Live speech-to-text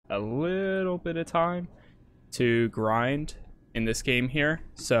a little bit of time to grind in this game here,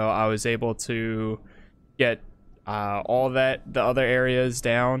 so I was able to get all the other areas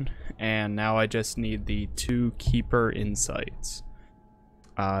down, and now I just need the 2 keeper insights.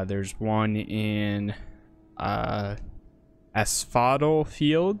 There's one in Asphodel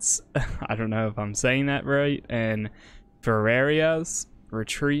Fields. I don't know if I'm saying that right, and Ferraria's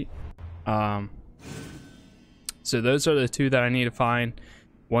Retreat. So those are the 2 that I need to find.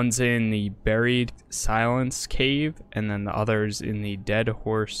 One's in the Buried Silence Cave, and then the other's in the Dead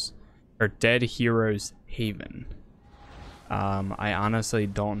Heroes Haven. I honestly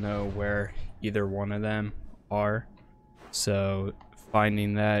don't know where either one of them are, so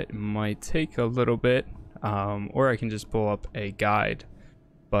finding that might take a little bit, or I can just pull up a guide,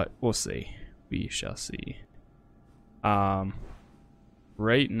 but we'll see. We shall see.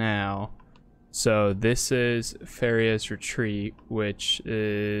 Right now, so this is Faria's Retreat, which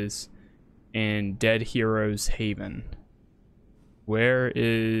is in Dead Heroes Haven. Where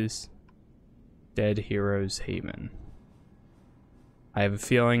is Dead Heroes Haven? I have a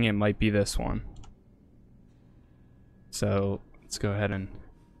feeling it might be this one. So let's go ahead and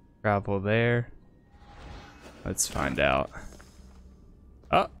travel there. Let's find out.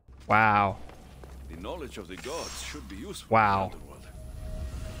 Oh, wow. The knowledge of the gods should be useful. Wow.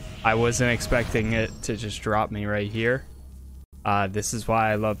 I wasn't expecting it to just drop me right here. This is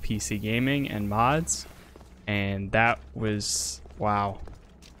why I love PC gaming and mods. And that was, wow.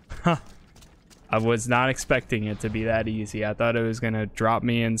 I was not expecting it to be that easy. I thought it was going to drop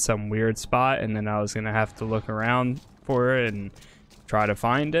me in some weird spot, and then I was going to have to look around for it and try to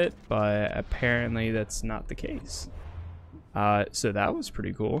find it, but apparently that's not the case. So that was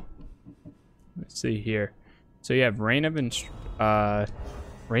pretty cool. Let's see here. So you have Rain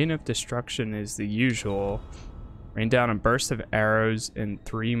of Destruction is the usual. Rain down a burst of arrows in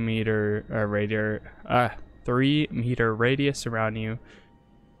 3 meter radius around you.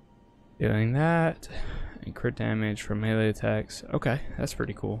 Doing that, and crit damage from melee attacks. Okay, that's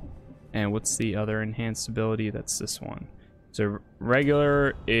pretty cool. And what's the other enhanced ability? That's this one. So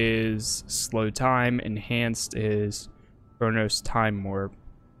regular is slow time, enhanced is Chronos Time Warp.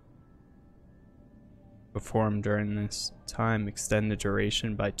 Performed during this time, extend the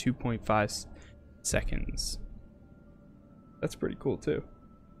duration by 2.5 seconds. That's pretty cool too,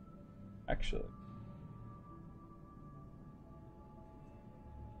 actually.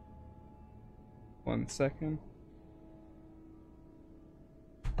 One second.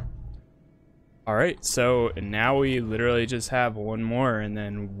 All right, so now we literally just have one more, and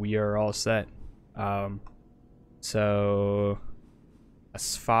then we are all set. So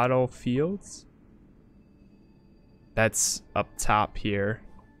Asphodel Fields. That's up top here.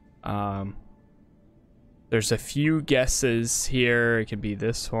 There's a few guesses here. It could be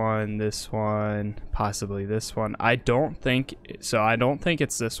this one, possibly this one. I don't think so. I don't think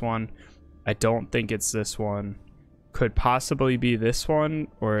it's this one. I don't think it's this one. Could possibly be this one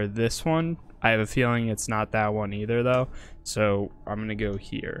or this one. I have a feeling it's not that one either, though. So I'm gonna go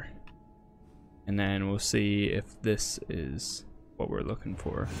here, and then we'll see if this is what we're looking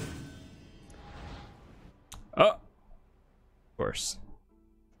for. Oh, of course.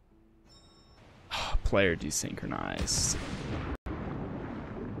 Player desynchronized.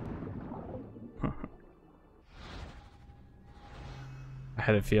 I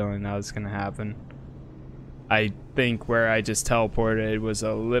had a feeling that was gonna happen. I think where I just teleported was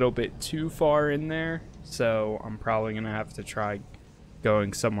a little bit too far in there, so I'm probably gonna have to try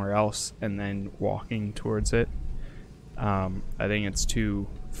going somewhere else and then walking towards it. I think it's too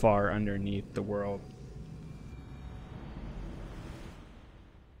far underneath the world.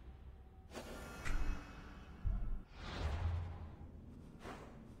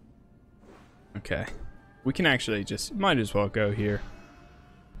 Okay, we can actually just might as well go here.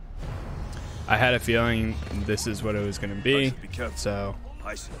 I had a feeling this is what it was going to be, so.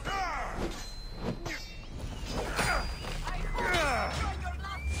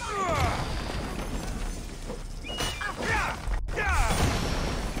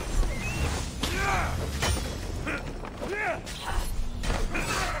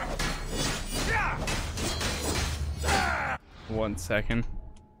 One second.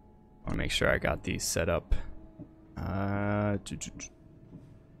 I want to make sure I got these set up.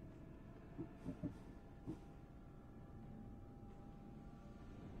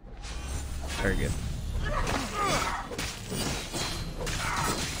 Very good.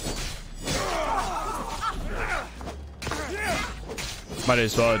 Might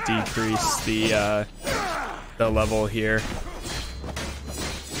as well decrease the level here.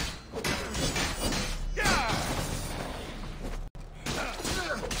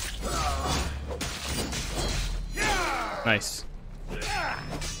 Nice.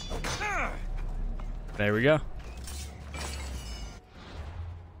 There we go.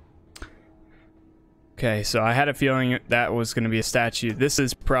 Okay, so I had a feeling that was going to be a statue. This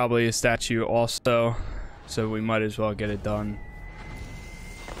is probably a statue also, so we might as well get it done.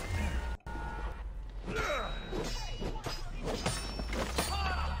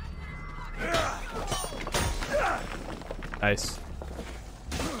 Nice.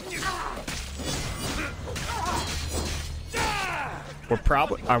 We're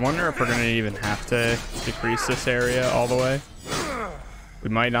probably, I wonder if we're gonna even have to decrease this area all the way. We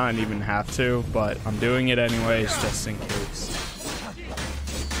might not even have to, but I'm doing it anyways just in case.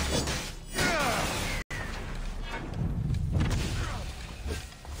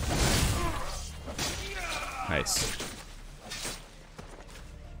 Nice.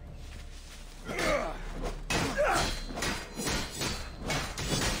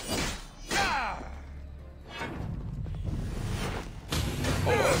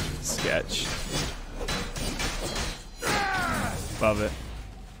 Sketch. Love it.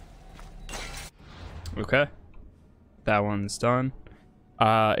 Okay. That one's done.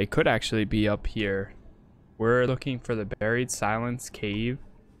 It could actually be up here. We're looking for the Buried Silence Cave.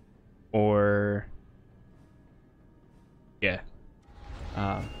 Or... yeah.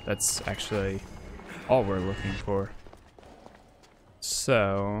 That's actually all we're looking for.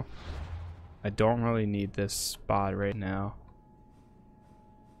 So... I don't really need this spot right now.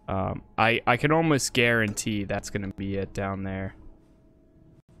 I can almost guarantee that's gonna be it down there.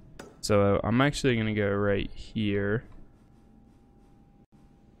 So I'm actually gonna go right here.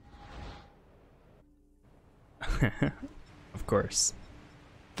 Of course.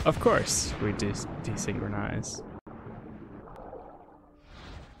 Of course we desynchronize.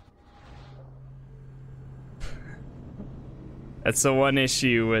 That's the one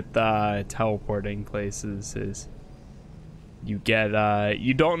issue with teleporting places is you get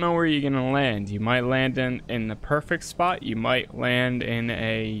you don't know where you're gonna land. You might land in the perfect spot, you might land in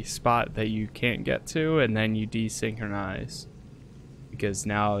a spot that you can't get to, and then you desynchronize because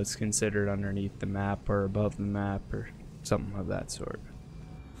now it's considered underneath the map or above the map or something of that sort.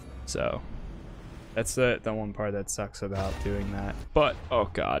 So that's the one part that sucks about doing that. But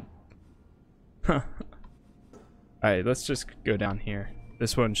oh god. All right, let's just go down here.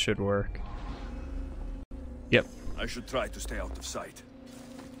 This one should work. Yep. I should try to stay out of sight.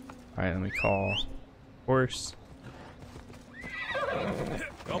 All right, let me call horse.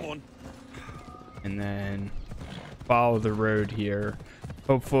 Come on. And then follow the road here.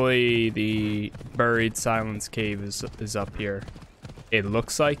 Hopefully the Buried Silence Cave is up here. It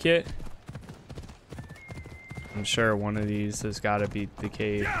looks like it. I'm sure one of these has got to be the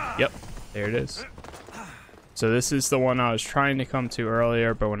cave. Yep, there it is. So this is the one I was trying to come to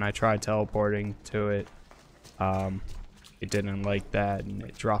earlier, but when I tried teleporting to it, it didn't like that and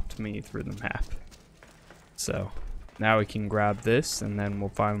it dropped me through the map. So now we can grab this and then we'll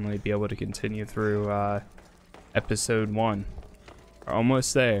finally be able to continue through episode 1. We're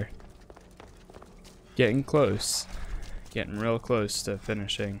almost there. Getting close. Getting real close to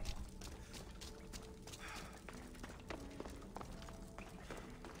finishing.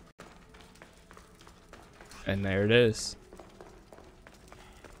 And there it is.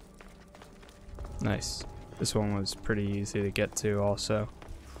 Nice. This one was pretty easy to get to also.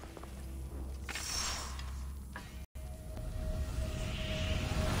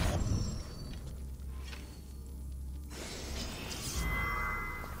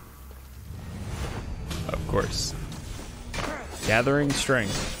 Of course. Gathering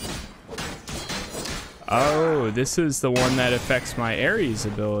strength. Oh, this is the one that affects my Ares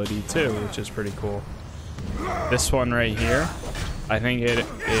ability too, which is pretty cool. This one right here, I think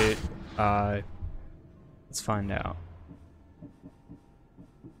let's find out.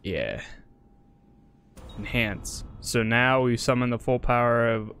 Yeah. Enhance. So now we summon the full power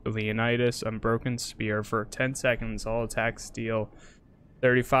of Leonidas Unbroken Spear. For 10 seconds, all attacks deal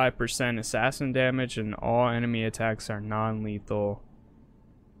 35% assassin damage and all enemy attacks are non-lethal.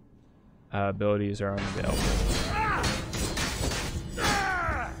 Abilities are unavailable.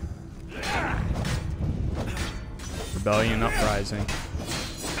 Rebellion Uprising.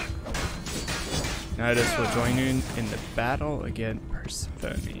 Leonidas will join you in the battle against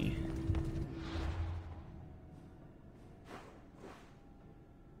Persephone.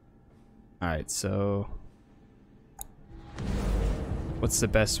 Alright, so what's the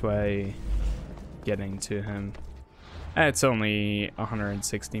best way getting to him? It's only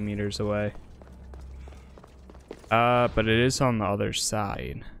 160 meters away. But it is on the other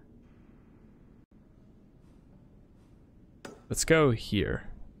side. Let's go here.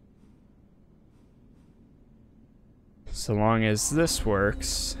 So long as this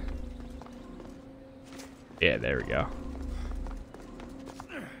works. Yeah, there we go.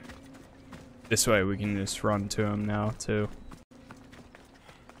 This way we can just run to him now, too.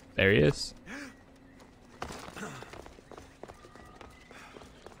 There he is.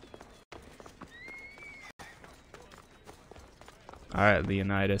 Alright,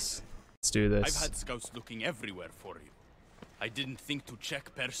 Leonidas. Let's do this. I've had scouts looking everywhere for you. I didn't think to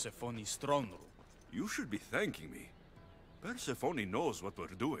check Persephone's throne room. You should be thanking me. Persephone knows what we're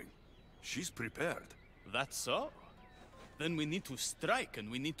doing. She's prepared. That's so? Then we need to strike,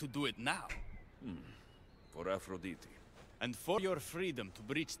 and we need to do it now. For Aphrodite. And for your freedom to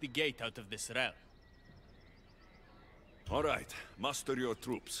breach the gate out of this realm. All right, muster your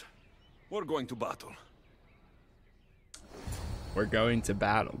troops. We're going to battle. We're going to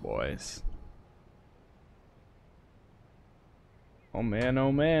battle, boys. Oh man,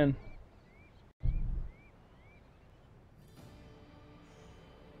 oh man.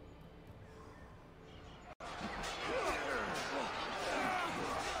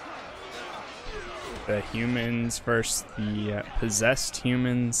 The humans versus the possessed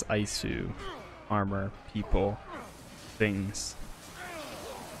humans, Isu. Armor, people, things.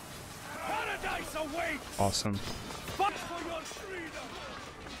 Awesome.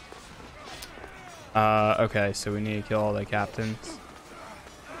 Okay, so we need to kill all the captains.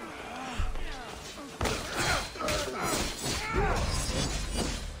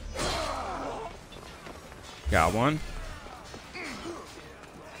 Got one.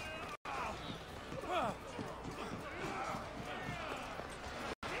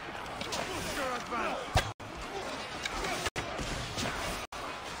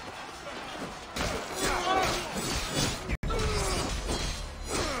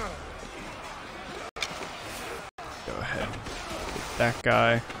 Go ahead. Get that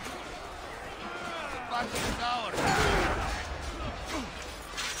guy.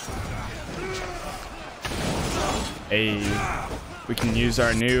 Hey, we can use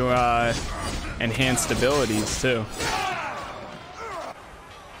our new enhanced abilities too.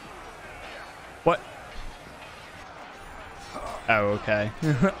 What? Oh, okay.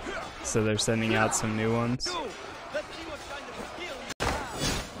 So they're sending out some new ones.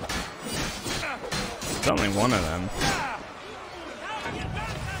 It's only one of them.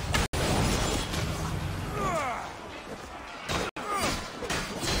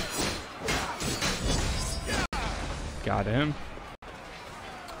 Got him.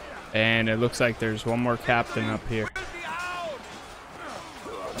 And it looks like there's one more captain up here.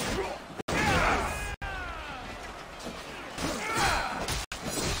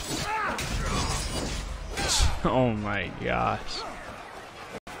 Oh my gosh.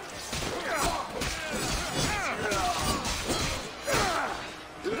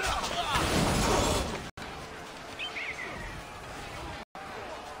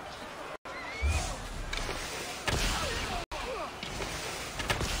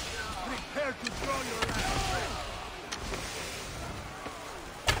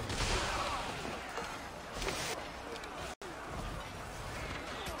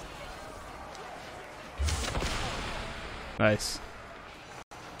 Nice.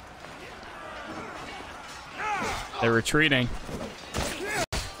 They're retreating.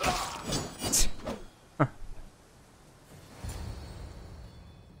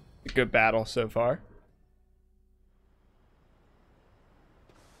 Good battle so far.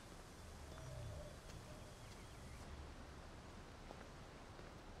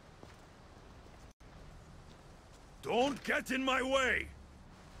 Don't get in my way!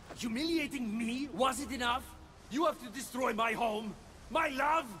 Humiliating me? Was it enough? You have to destroy my home, my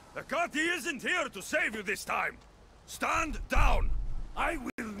love! Akati isn't here to save you this time! Stand down! I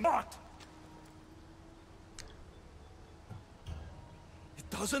will not! It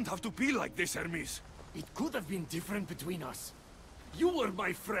doesn't have to be like this, Hermes. It could have been different between us. You were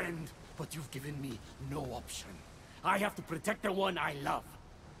my friend, but you've given me no option. I have to protect the one I love.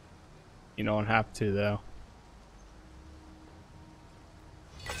 You don't have to, though.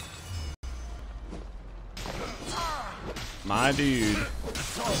 My dude.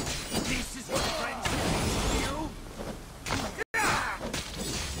 So, this is what friends do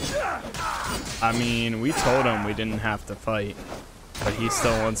to you? I mean, we told him we didn't have to fight, but he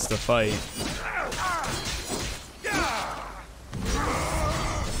still wants to fight.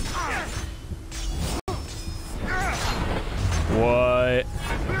 What?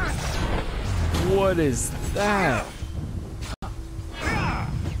 What is that?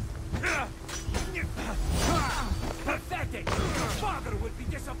 Pathetic! Your father would be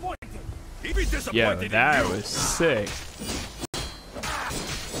disappointed! He'd be disappointed Yeah, in that you. was sick.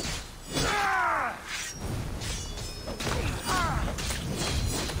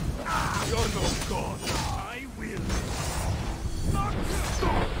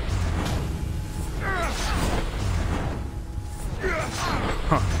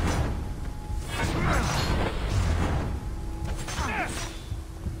 And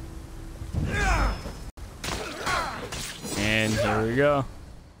here we go.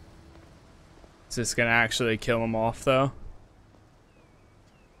 Is this gonna actually kill him off though?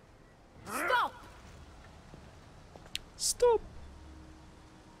 Stop! Stop.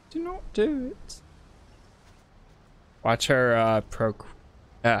 Do not do it. Watch her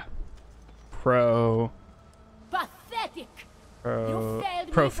Pathetic! You failed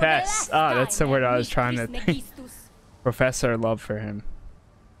me profess. for the last That's the time, word I was trying to Mistress think. Megistus. Profess her love for him.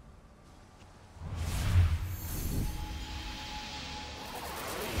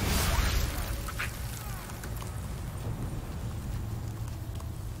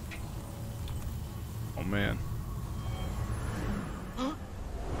 Oh man.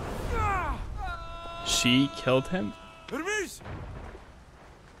 She killed him? Hermes!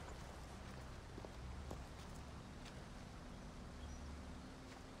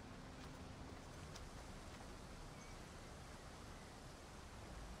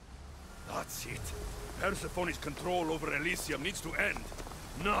 That's it. Persephone's control over Elysium needs to end.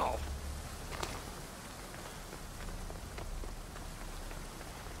 Now!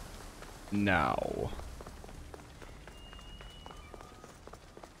 No.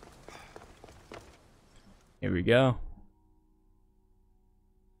 Here we go.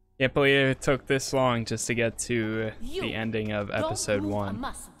 Can't believe it took this long just to get to the ending of episode 1.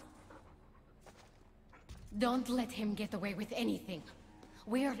 Don't let him get away with anything.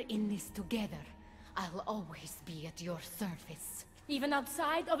 We're in this together. I'll always be at your service. Even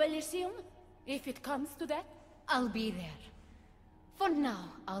outside of Elysium? If it comes to that? I'll be there. For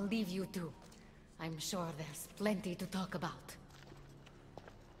now, I'll leave you two. I'm sure there's plenty to talk about.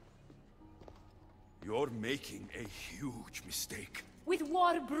 You're making a huge mistake. With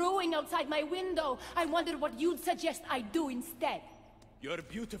war brewing outside my window, I wonder what you'd suggest I do instead. Your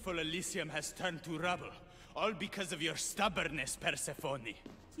beautiful Elysium has turned to rubble, all because of your stubbornness, Persephone.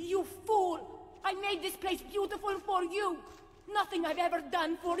 You fool! I made this place beautiful for you! Nothing I've ever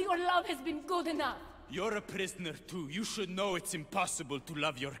done for your love has been good enough! You're a prisoner too. You should know it's impossible to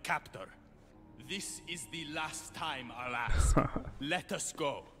love your captor. This is the last time I'll ask. Let us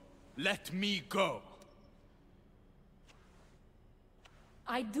go. Let me go.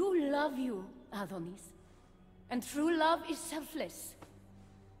 I do love you, Adonis. And true love is selfless.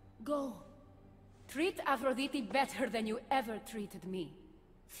 Go. Treat Aphrodite better than you ever treated me.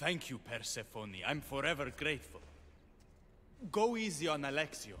 Thank you, Persephone. I'm forever grateful. Go easy on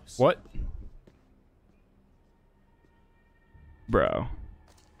Alexios. What? Bro.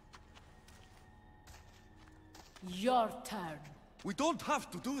 Your turn. We don't have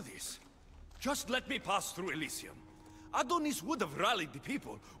to do this. Just let me pass through Elysium. Adonis would have rallied the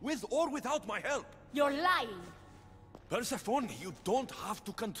people, with or without my help. You're lying. Persephone, you don't have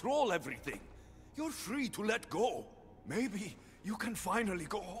to control everything. You're free to let go. Maybe you can finally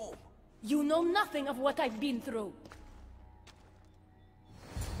go home. You know nothing of what I've been through.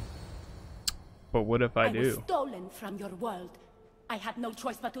 But what if I I was do? stolen from your world. I had no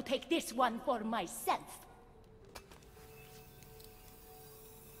choice but to take this one for myself.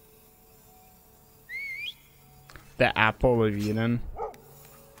 The apple of Eden.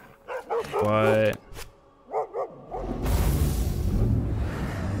 What?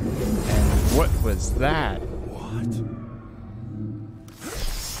 And what was that? What?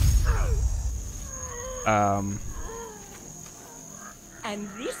 And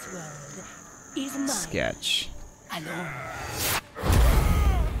this world is mine. Sketch. Alone.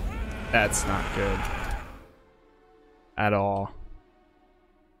 That's not good. At all.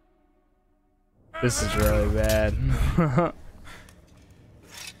 This is really bad.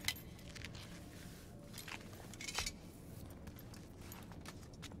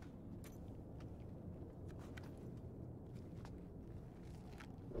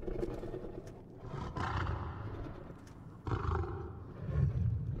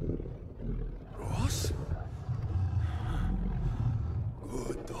 Ross?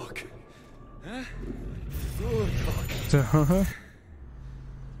 Good dog. Huh? Good dog.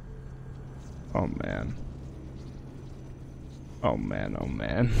 Oh man. Oh man, oh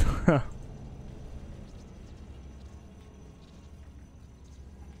man.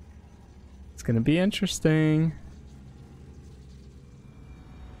 It's gonna be interesting.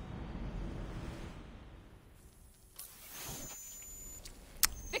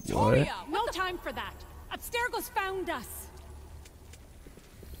 Victoria! No time for that. Abstergo's found us.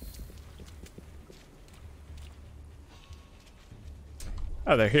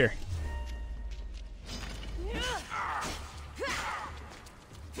 Oh, they're here.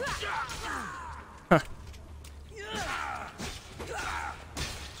 Huh.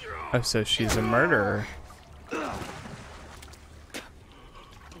 Oh, so she's a murderer.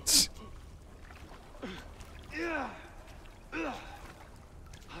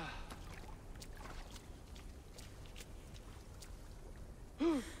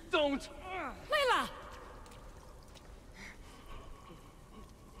 Don't! Layla!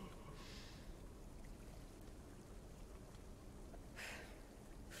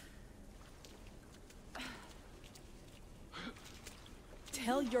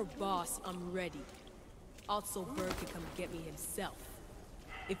 Tell your boss I'm ready. Also, Bird can come get me himself,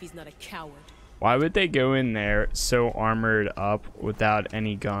 if he's not a coward. Why would they go in there so armored up without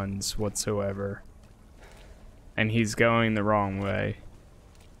any guns whatsoever? And he's going the wrong way.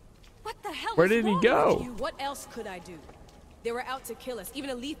 What the hell Where is did he wrong go? with you? What else could I do? They were out to kill us. Even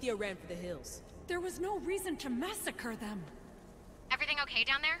Alethea ran for the hills. There was no reason to massacre them. Everything okay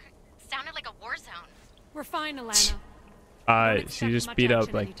down there? Sounded like a war zone. We're fine, Alana. Don't She expect just much beat up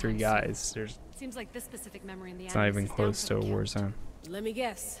action like 3 anytime guys. There's Seems like this specific memory in the it's not even Atlantis is down close for to a the war count. zone. Let me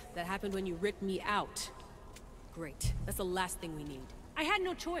guess. That happened when you ripped me out. Great. That's the last thing we need. I had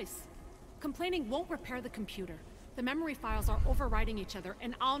no choice. Complaining won't repair the computer. The memory files are overriding each other,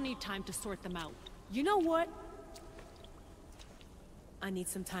 and I'll need time to sort them out. You know what? I need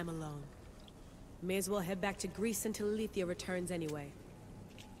some time alone. May as well head back to Greece until Alethea returns anyway.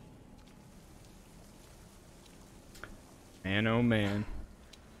 Man, oh man.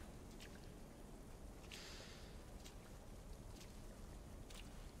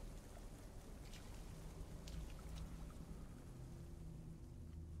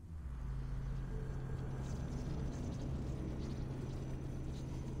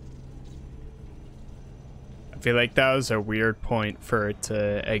 I feel like that was a weird point for it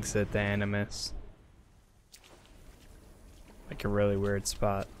to exit the Animus. Like a really weird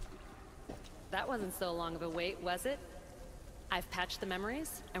spot. That wasn't so long of a wait, was it? I've patched the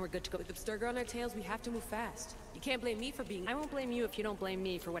memories, and we're good to go. With Abstergo on our tails, we have to move fast. You can't blame me for being... I won't blame you if you don't blame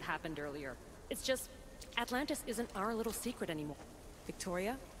me for what happened earlier. It's just, Atlantis isn't our little secret anymore.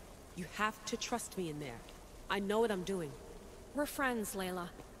 Victoria, you have to trust me in there. I know what I'm doing. We're friends, Layla.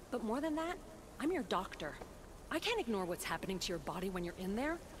 But more than that, I'm your doctor. I can't ignore what's happening to your body when you're in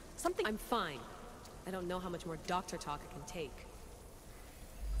there. Something... I'm fine. I don't know how much more doctor talk I can take.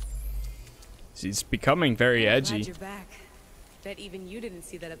 She's becoming very Glad edgy. you're back. Bet even you didn't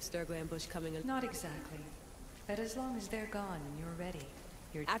see that Abstergo ambush coming. Not exactly. But as long as they're gone and you're ready,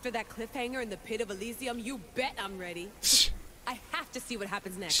 you're... After that cliffhanger in the pit of Elysium, you bet I'm ready. I have to see what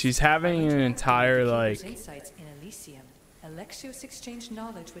happens next. She's having an entire like insights in Elysium. Alexios exchanged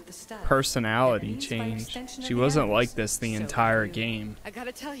knowledge with the staff. personality change. She wasn't like this the entire game. I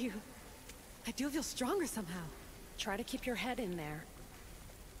gotta tell you, I do feel stronger somehow. Try to keep your head in there.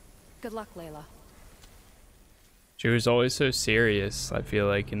 Good luck, Layla. She was always so serious, I feel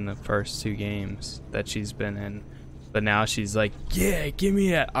like, in the first 2 games that she's been in. But now she's like, yeah, give me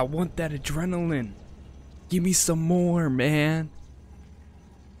that. I want that adrenaline. Give me some more, man.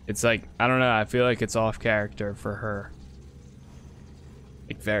 It's like, I don't know. I feel like it's off character for her.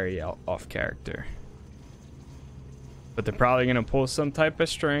 Like, very off character. But they're probably going to pull some type of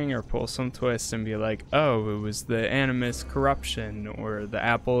string or pull some twist and be like, oh, it was the Animus corruption or the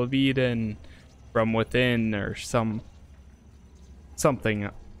Apple of Eden from within or something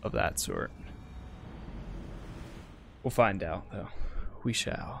of that sort. We'll find out, though. We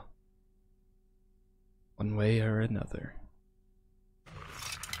shall. One way or another.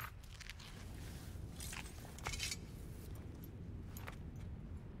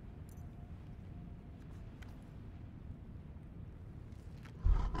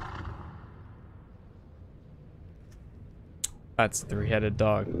 That's a 3-headed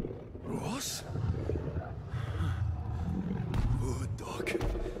dog. Ross? Good dog.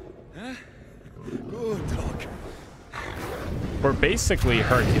 Huh? Good dog. We're basically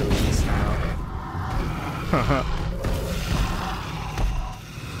Hercules now.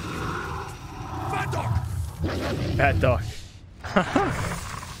 Fat dog! Bad dog.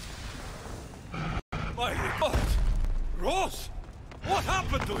 My God! Ross! What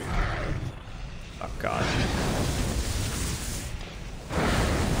happened to you? Oh, God.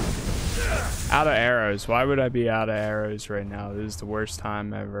 Out of arrows. Why would I be out of arrows right now? This is the worst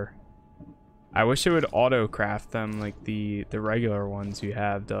time ever. I wish it would auto craft them like the regular ones you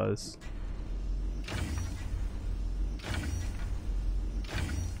have does.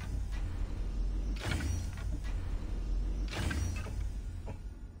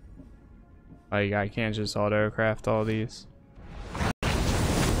 Like, I can't just auto craft all these.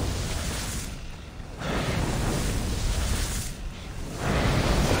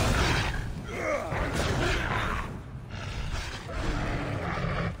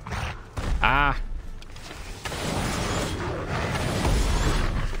 Ah.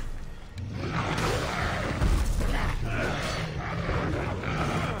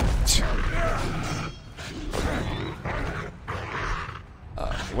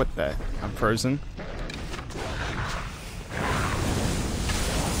 What the? I'm frozen.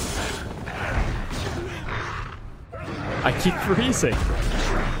 I keep freezing.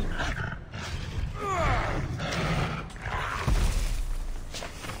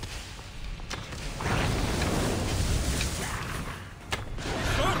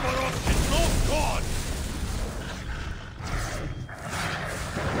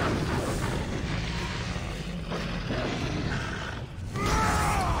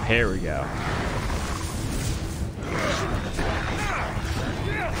 Here we go.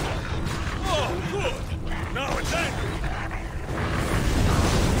 Oh, good. Now it's angry.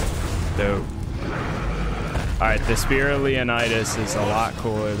 Dope. Alright, the Spear of Leonidas is a lot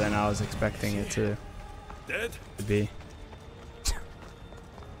cooler than I was expecting it to be.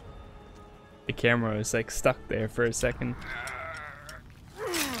 The camera was like stuck there for a second.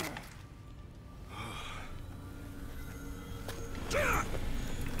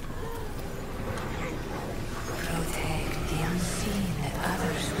 Protect the unseen that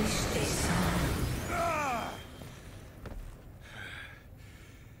others wish they saw.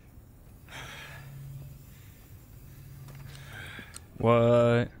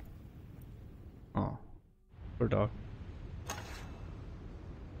 What? Oh, poor dog.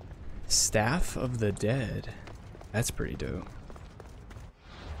 Staff of the Dead. That's pretty dope.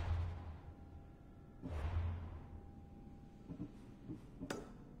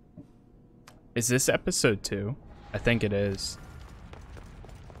 Is this episode 2? I think it is.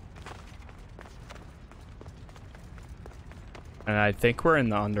 And I think we're in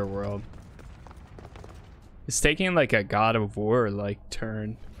the underworld. It's taking like a God of War like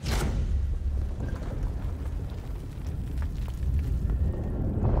turn.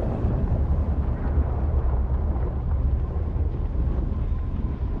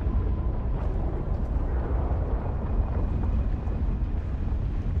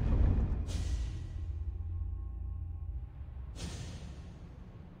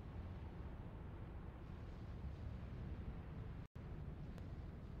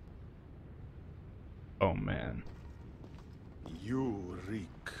 Oh man. You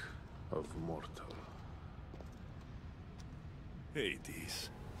reek of mortal. Hades.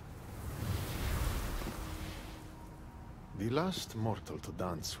 The last mortal to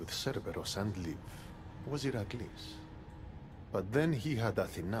dance with Cerberus and live was Heracles. But then he had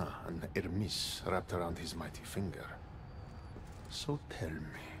Athena and Hermes wrapped around his mighty finger. So tell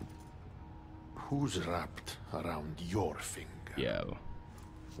me, who's wrapped around your finger? Yo.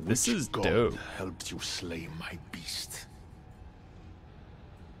 This Which is god dope. helped you slay my beast?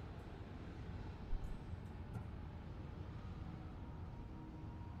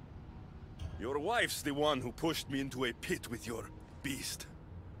 Your wife's the one who pushed me into a pit with your beast.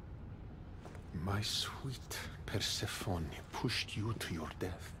 My sweet Persephone pushed you to your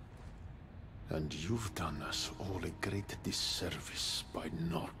death. And you've done us all a great disservice by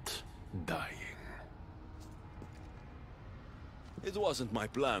not dying. It wasn't my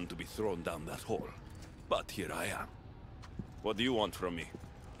plan to be thrown down that hole, but here I am. What do you want from me?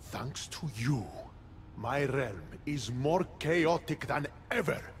 Thanks to you, my realm is more chaotic than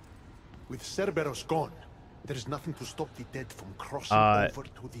ever. With Cerberus gone, there's nothing to stop the dead from crossing over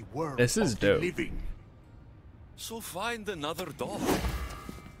to the world this is of the dope. living. So find another dog.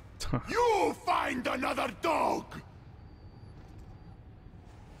 You find another dog!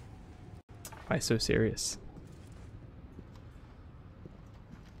 Why so serious?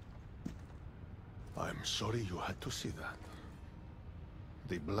 I'm sorry you had to see that.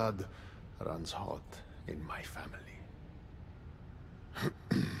 The blood runs hot in my family.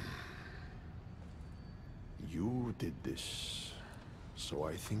 You did this, so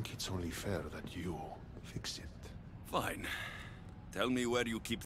I think it's only fair that you fix it. Fine. Tell me where you keep